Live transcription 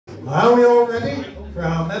Are we all ready for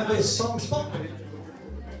our members' song spot?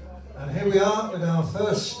 And here we are with our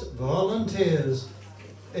first volunteers.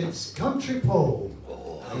 It's Country Paul.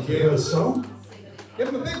 Thank you. For a song. Give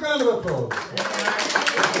him a big round of applause.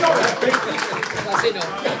 That's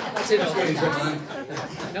enough. That's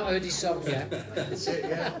enough. Not heard his song yet. That's it,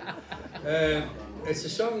 yeah. It's a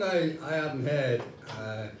song I hadn't heard.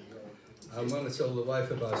 And when I told the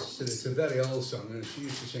wife about it, she said it's a very old song and she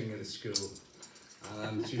used to sing it at school.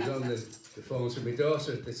 And she was on the phone to my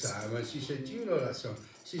daughter at the time and she said, "Do you know that song?"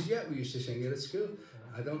 She says, "Yeah, we used to sing it at school."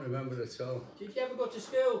 I don't remember it at all. Did you ever go to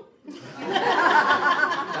school?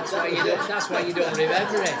 That's why you don't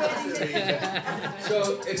remember it.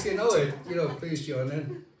 So if you know it, please join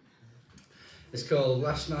in. It's called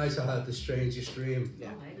 "Last Night I Had the Strangest Dream."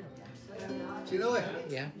 Yeah. Do you know it?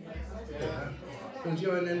 Yeah. Yeah. We'll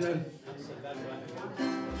join in then.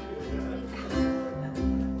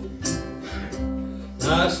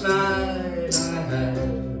 Last night I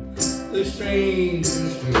had the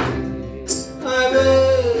strangest dream I've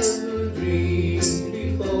ever dreamed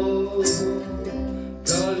before,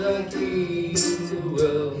 'cause I dreamed the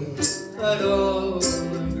world had all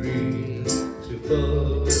agreed to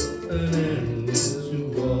put an end to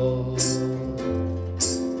war.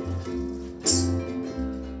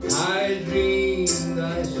 I dreamed I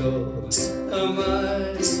saw a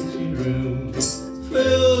mighty room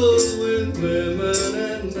filled with women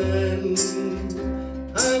and men,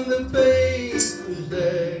 and the papers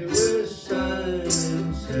they were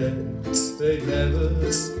signing said they'd never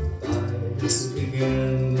fight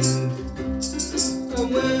again. And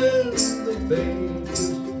when the papers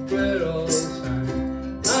were all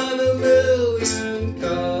signed and a million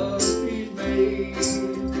copies made,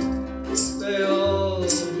 they all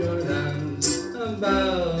joined hands and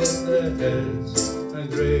bowed their heads and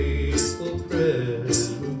grateful prayers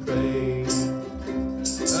were prayed.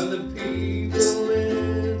 And the people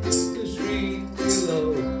in the street below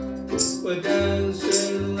were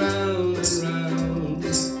dancing round and round,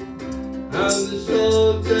 and the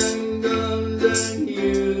swords and guns and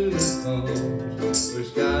uniforms were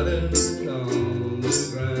scattered on the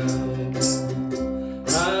ground.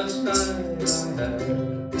 Last night I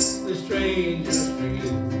had the strangest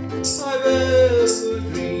dream I've ever